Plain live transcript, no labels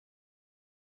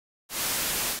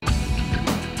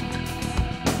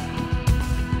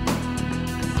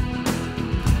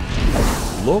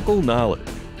Local knowledge.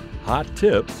 Hot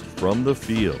tips from the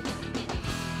field.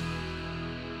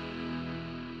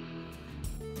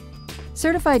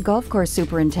 Certified Golf Course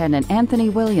Superintendent Anthony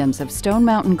Williams of Stone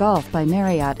Mountain Golf by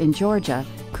Marriott in Georgia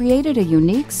created a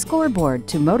unique scoreboard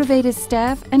to motivate his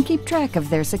staff and keep track of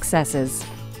their successes.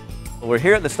 We're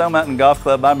here at the Stone Mountain Golf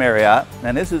Club by Marriott,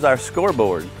 and this is our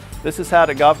scoreboard. This is how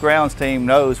the golf grounds team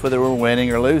knows whether we're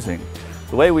winning or losing.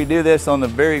 The way we do this on a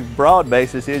very broad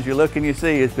basis is you look and you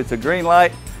see if it's a green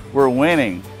light, we're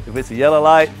winning. If it's a yellow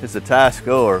light, it's a tie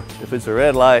score. If it's a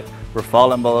red light, we're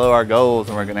falling below our goals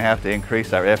and we're going to have to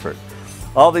increase our effort.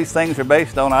 All these things are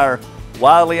based on our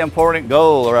wildly important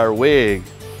goal, or our WIG.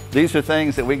 These are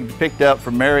things that we picked up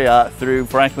from Marriott through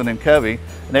Franklin and Covey,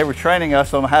 and they were training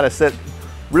us on how to set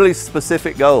really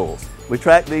specific goals. We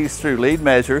track these through lead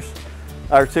measures.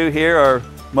 Our two here are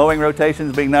mowing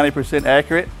rotations being 90%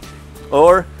 accurate,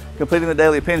 or completing the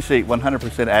daily pin sheet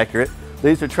 100% accurate.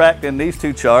 These are tracked in these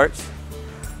two charts.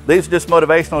 These are just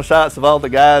motivational shots of all the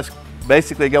guys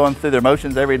basically going through their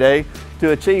motions every day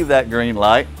to achieve that green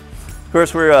light. Of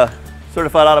course, we're a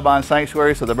certified Audubon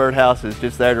sanctuary, so the birdhouse is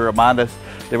just there to remind us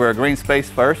that we're a green space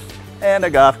first and a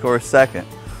golf course second.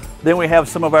 Then we have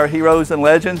some of our heroes and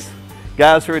legends,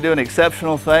 guys who are doing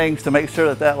exceptional things to make sure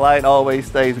that that light always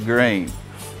stays green.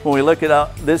 When we look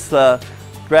at this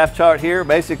graph chart here,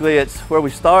 basically it's where we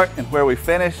start and where we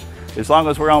finish. As long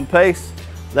as we're on pace,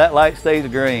 that light stays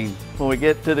green. When we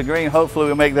get to the green, hopefully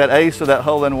we make that ace or that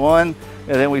hole in one,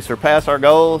 and then we surpass our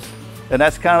goals, and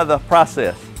that's kind of the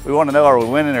process. We want to know, are we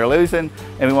winning or losing?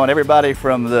 And we want everybody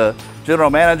from the general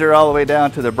manager all the way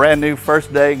down to the brand new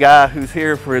first day guy who's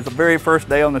here for his very first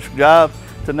day on the job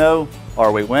to know,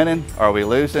 are we winning? Are we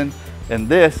losing? And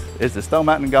this is the Stone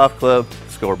Mountain Golf Club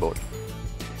scoreboard.